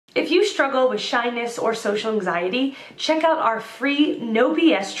If you struggle with shyness or social anxiety, check out our free No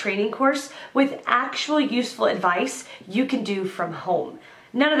BS training course with actual useful advice you can do from home.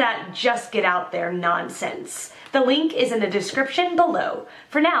 None of that just get out there nonsense. The link is in the description below.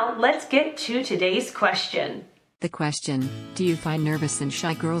 For now, let's get to today's question. The question, do you find nervous and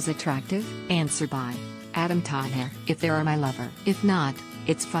shy girls attractive? Answer by Adam Taha. If they are my lover. If not,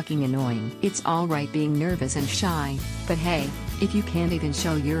 it's fucking annoying. It's alright being nervous and shy, but hey, if you can't even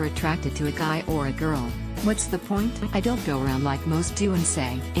show you're attracted to a guy or a girl, what's the point? I don't go around like most do and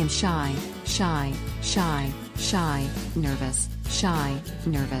say, I'm shy, shy, shy, shy, nervous, shy,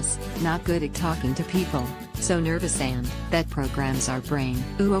 nervous, not good at talking to people, so nervous and that programs our brain.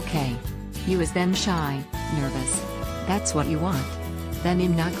 Ooh, okay. You is then shy, nervous. That's what you want. Then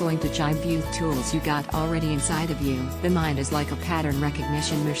I'm not going to jive you tools you got already inside of you. The mind is like a pattern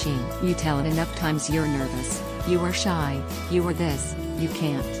recognition machine. You tell it enough times you're nervous, you are shy, you are this, you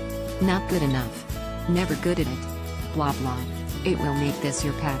can't. Not good enough. Never good at it. Blah blah. It will make this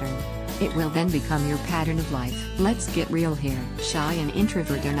your pattern. It will then become your pattern of life. Let's get real here. Shy and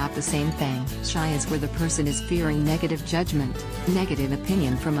introvert are not the same thing. Shy is where the person is fearing negative judgment, negative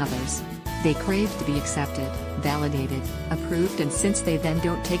opinion from others. They crave to be accepted, validated, approved, and since they then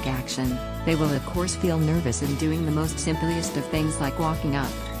don't take action, they will of course feel nervous in doing the most simplest of things like walking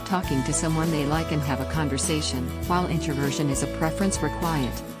up, talking to someone they like and have a conversation. While introversion is a preference for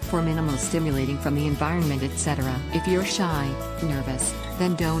quiet, for minimal stimulating from the environment, etc. If you're shy, nervous,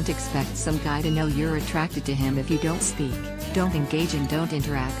 then don't expect some guy to know you're attracted to him if you don't speak, don't engage and don't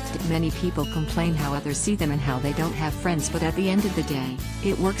interact. Many people complain how others see them and how they don't have friends, but at the end of the day,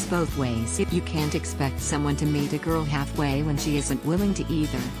 it works both ways. You can't expect someone to meet a girl halfway when she isn't willing to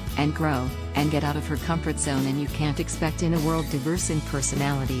either, and grow, and get out of her comfort zone, and you can't expect in a world diverse in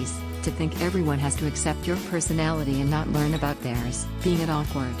personalities, to think everyone has to accept your personality and not learn about theirs. Being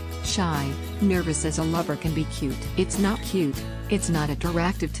awkward, shy, nervous as a lover can be cute. It's not cute, it's not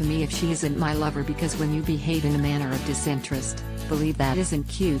attractive to me if she isn't my lover, because when you behave in a manner of disinterest, believe that isn't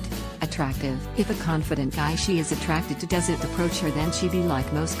cute, attractive. If a confident guy she is attracted to doesn't approach her, then she be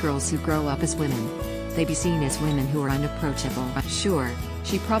like most girls who grow up as women. They be seen as women who are unapproachable. Sure,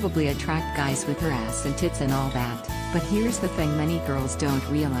 she probably attract guys with her ass and tits and all that. But here's the thing many girls don't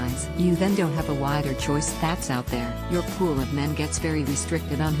realize. You then don't have a wider choice that's out there. Your pool of men gets very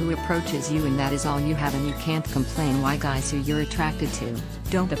restricted on who approaches you, and that is all you have, and you can't complain why guys who you're attracted to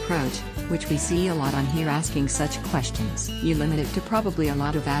don't approach, which we see a lot on here asking such questions. You limit it to probably a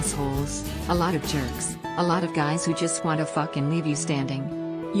lot of assholes, a lot of jerks, a lot of guys who just want to fuck and leave you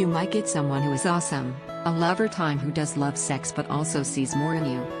standing. You might get someone who is awesome, a lover time who does love sex but also sees more in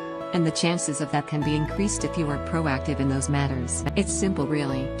you. And the chances of that can be increased if you are proactive in those matters. It's simple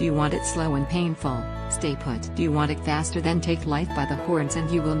really. Do you want it slow and painful? Stay put. Do you want it faster? Then take life by the horns, and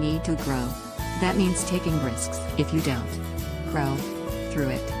you will need to grow. That means taking risks. If you don't grow through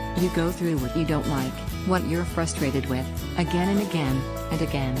it, you go through what you don't like, what you're frustrated with, again and again, and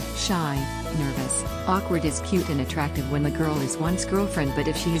again. Shy, nervous, awkward is cute and attractive when the girl is one's girlfriend, but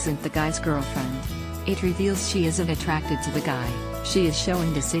if she isn't the guy's girlfriend, it reveals she isn't attracted to the guy. She is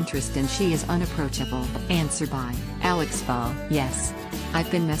showing disinterest and she is unapproachable. Answer by Alex Ball. Yes. I've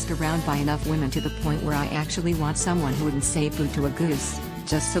been messed around by enough women to the point where I actually want someone who wouldn't say boo to a goose,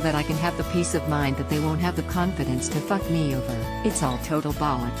 just so that I can have the peace of mind that they won't have the confidence to fuck me over. It's all total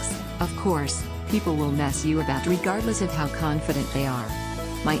bollocks. Of course, people will mess you about regardless of how confident they are.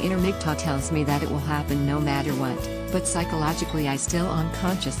 My inner Migta tells me that it will happen no matter what, but psychologically I still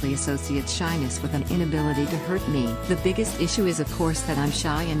unconsciously associate shyness with an inability to hurt me. The biggest issue is of course that I'm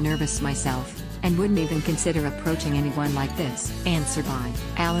shy and nervous myself, and wouldn't even consider approaching anyone like this. Answer by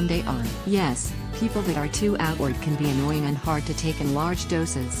Alan Dayon. Yes, people that are too outward can be annoying and hard to take in large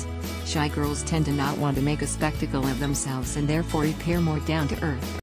doses. Shy girls tend to not want to make a spectacle of themselves and therefore appear more down to earth.